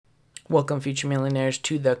Welcome, future millionaires,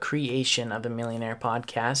 to the Creation of a Millionaire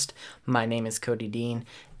podcast. My name is Cody Dean,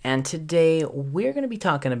 and today we're going to be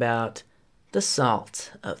talking about the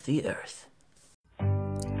salt of the earth.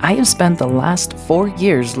 I have spent the last 4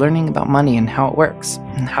 years learning about money and how it works,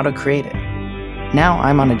 and how to create it. Now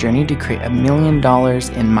I'm on a journey to create $1 million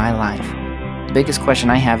in my life. The biggest question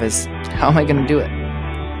I have is, how am I going to do it?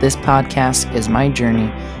 This podcast is my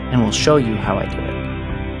journey, and will show you how I do it.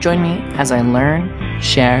 Join me as I learn,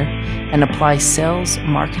 share, and apply sales,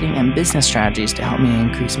 marketing, and business strategies to help me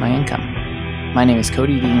increase my income. My name is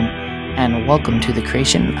Cody Dean, and welcome to the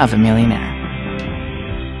Creation of a Millionaire.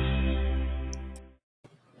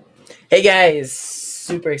 Hey guys,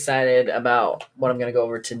 super excited about what I'm going to go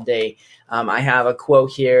over today. I have a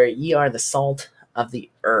quote here: "Ye are the salt of the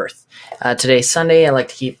earth." Today's Sunday. I like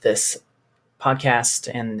to keep this podcast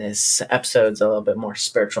and this episode's a little bit more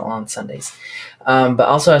spiritual on Sundays, but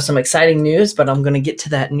also have some exciting news, but I'm going to get to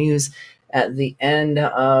that news at the end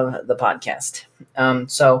of the podcast. I'm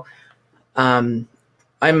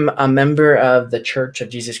a member of the Church of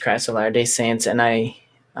Jesus Christ of Latter-day Saints, and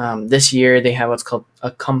this year they have what's called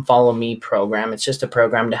a Come Follow Me program. It's just a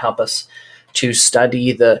program to help us to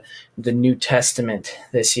study the New Testament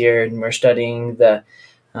this year, and we're studying the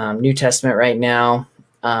New Testament right now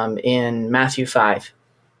in Matthew 5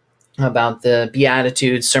 about the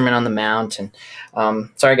Beatitudes, Sermon on the Mount. And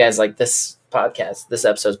sorry guys, like this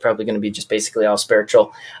episode is probably going to be just basically all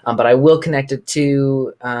spiritual, but I will connect it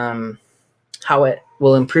to how it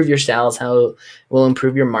will improve your sales, how it will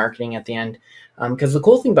improve your marketing at the end. Because the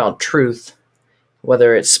cool thing about truth,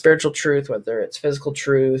 whether it's spiritual truth, whether it's physical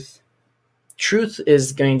truth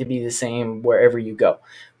is going to be the same wherever you go,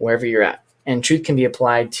 wherever you're at. And truth can be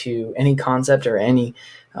applied to any concept or any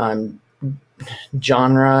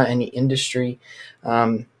genre, any industry,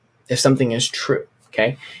 if something is true,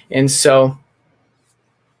 okay? And so,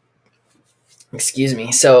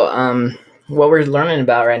 what we're learning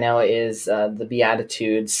about right now is the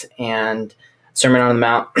Beatitudes and Sermon on the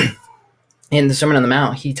Mount. In the Sermon on the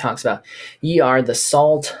Mount, he talks about, "Ye are the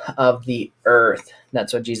salt of the earth."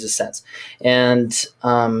 That's what Jesus says. And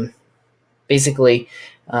basically,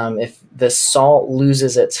 if the salt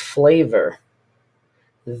loses its flavor,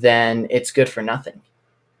 then it's good for nothing.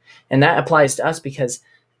 And that applies to us, because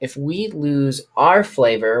if we lose our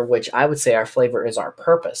flavor, which I would say our flavor is our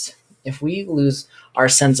purpose, if we lose our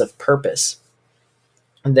sense of purpose,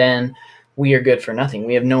 then we are good for nothing.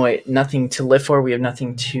 We have nothing to live for. We have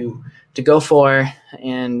nothing to go for,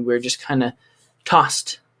 and we're just kind of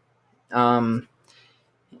tossed. We're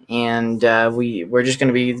just going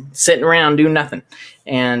to be sitting around doing nothing,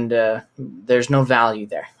 and there's no value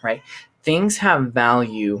there, right? Things have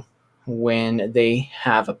value when they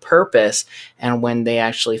have a purpose and when they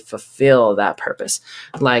actually fulfill that purpose.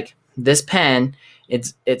 Like this pen,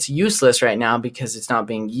 it's useless right now because it's not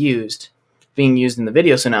being used. It's being used in the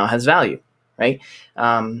video, so now it has value, right?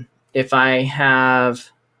 If I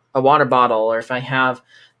have a water bottle, or if I have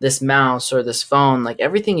this mouse or this phone, like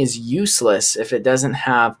everything is useless if it doesn't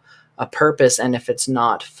have a purpose and if it's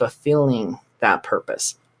not fulfilling that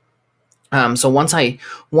purpose. So once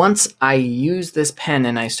I use this pen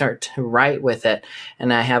and I start to write with it,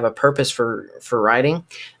 and I have a purpose for writing,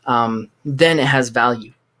 then it has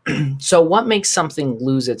value. So what makes something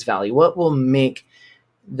lose its value? What will make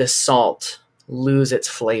the salt lose its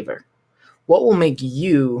flavor? What will make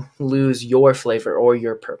you lose your flavor or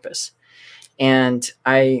your purpose? And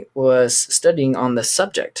I was studying on the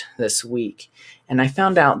subject this week, and I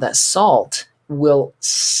found out that salt will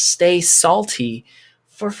stay salty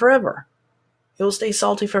for forever. It will stay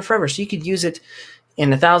salty for forever. So you could use it in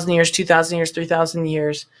 1,000 years, 2,000 years, 3,000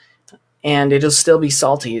 years, and it'll still be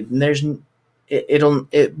salty. And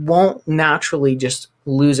it won't naturally just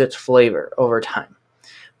lose its flavor over time.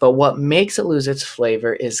 But what makes it lose its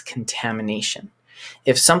flavor is contamination.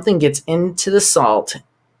 If something gets into the salt,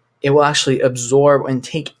 it will actually absorb and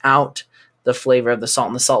take out the flavor of the salt,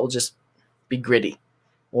 and the salt will just be gritty,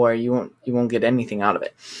 or you won't get anything out of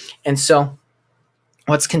it. And so,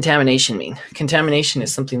 what's contamination mean? Contamination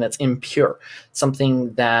is something that's impure,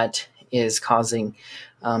 something that is causing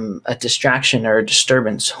a distraction or a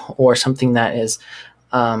disturbance, or something that is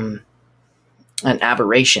an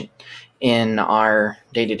aberration in our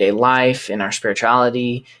day-to-day life, in our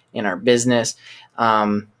spirituality, in our business.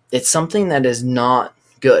 It's something that is not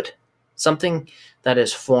good, something that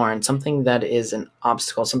is foreign, something that is an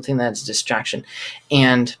obstacle, something that's distraction.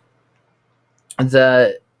 And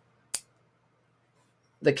the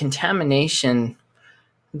contamination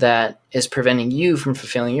that is preventing you from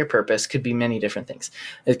fulfilling your purpose could be many different things.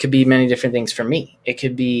 It could be many different things for me. It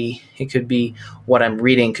could be what I'm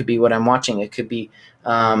reading, it could be what I'm watching, it could be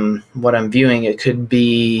what I'm viewing, it could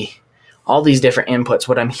be all these different inputs,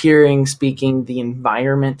 what I'm hearing, speaking, the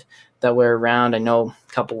environment that we're around. I know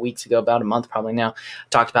a couple weeks ago, about a month probably now, I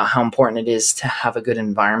talked about how important it is to have a good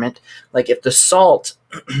environment. Like if the salt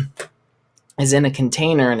is in a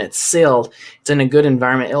container and it's sealed, it's in a good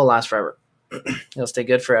environment, it'll last forever. It'll stay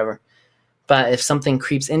good forever. But if something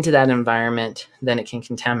creeps into that environment, then it can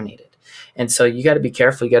contaminate it. And so you got to be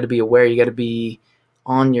careful. You got to be aware. You got to be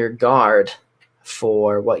on your guard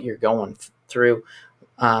for what you're going through.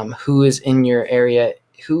 Who is in your area?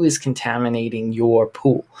 Who is contaminating your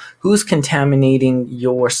pool? Who's contaminating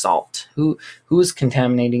your salt? Who's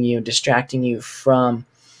contaminating you, distracting you from,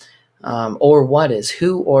 who or what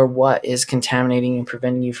is contaminating and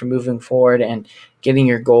preventing you from moving forward and getting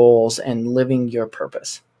your goals and living your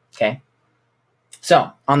purpose? Okay.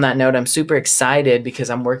 So on that note, I'm super excited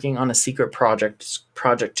because I'm working on a secret project,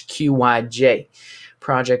 Project QYJ.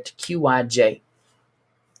 Project QYJ.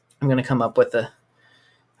 I'm going to come up with a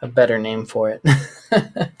better name for it.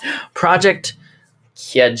 Project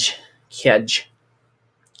Kedge.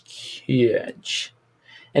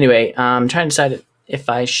 Anyway, I'm trying to decide if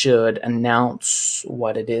I should announce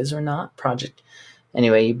what it is or not. Project.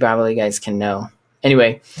 Anyway, you probably guys can know.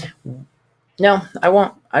 Anyway, no, I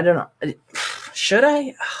won't. I don't know. Should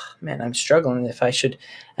I? Oh, man, I'm struggling if I should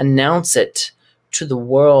announce it to the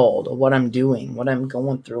world, what I'm doing, what I'm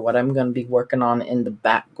going through, what I'm going to be working on in the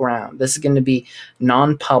background. This is going to be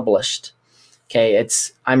non-published. Okay,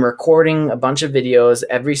 I'm recording a bunch of videos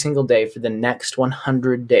every single day for the next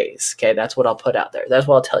 100 days. Okay, that's what I'll put out there. That's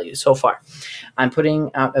what I'll tell you so far. I'm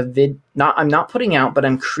putting out I'm not putting out, but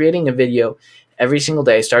I'm creating a video every single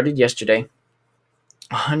day. Started yesterday.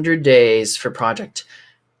 100 days for Project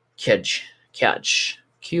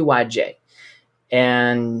QYJ.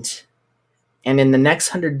 And in the next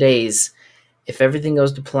 100 days, if everything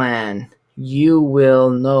goes to plan, you will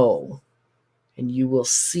know and you will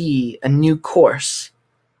see a new course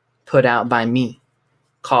put out by me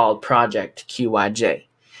called Project QYJ.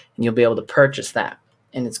 And you'll be able to purchase that.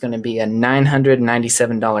 And it's going to be a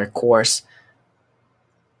 $997 course.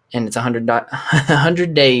 And it's 100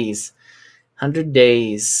 days. 100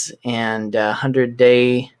 days and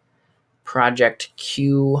 100-day Project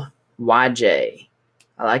QYJ.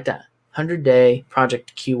 I like that. 100-day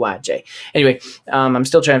Project QYJ. Anyway, I'm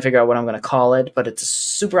still trying to figure out what I'm going to call it, but it's a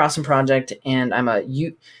super awesome project, and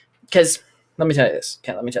because let me tell you this.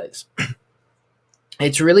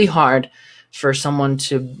 It's really hard for someone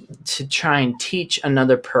to try and teach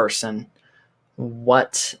another person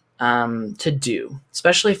what to do,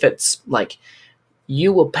 especially if it's like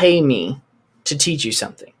you will pay me to teach you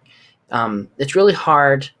something. It's really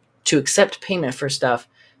hard to accept payment for stuff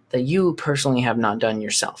that you personally have not done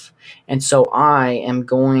yourself. And so I am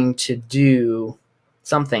going to do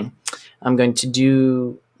something. I'm going to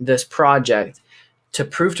do this project to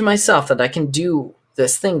prove to myself that I can do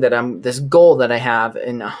this thing this goal that I have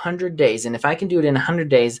in 100 days. And if I can do it in 100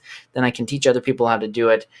 days, then I can teach other people how to do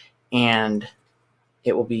it. And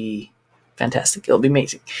it will be fantastic. It'll be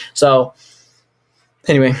amazing. So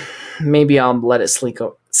anyway, maybe I'll let it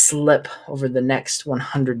slip over the next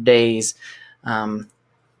 100 days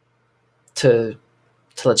to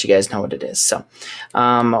let you guys know what it is. So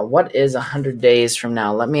what is 100 days from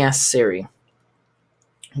now? Let me ask Siri.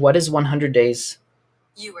 What is 100 days?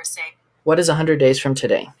 You were saying. What is 100 days from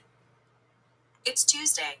today? It's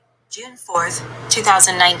Tuesday, June 4th,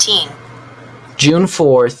 2019. June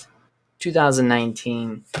 4th,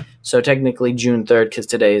 2019. So technically June 3rd because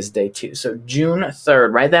today is day 2. So June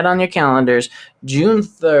 3rd, write that on your calendars. June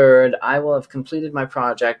 3rd, I will have completed my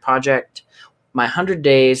project, my 100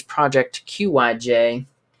 days, Project QYJ,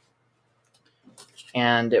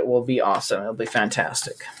 and it will be awesome. It'll be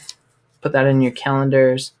fantastic. Put that in your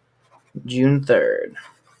calendars, June 3rd,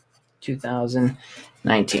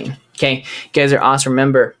 2019. Okay, you guys are awesome.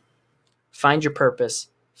 Remember, find your purpose,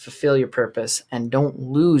 fulfill your purpose, and don't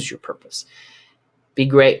lose your purpose. Be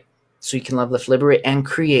great so you can love, lift, liberate, and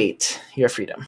create your freedom.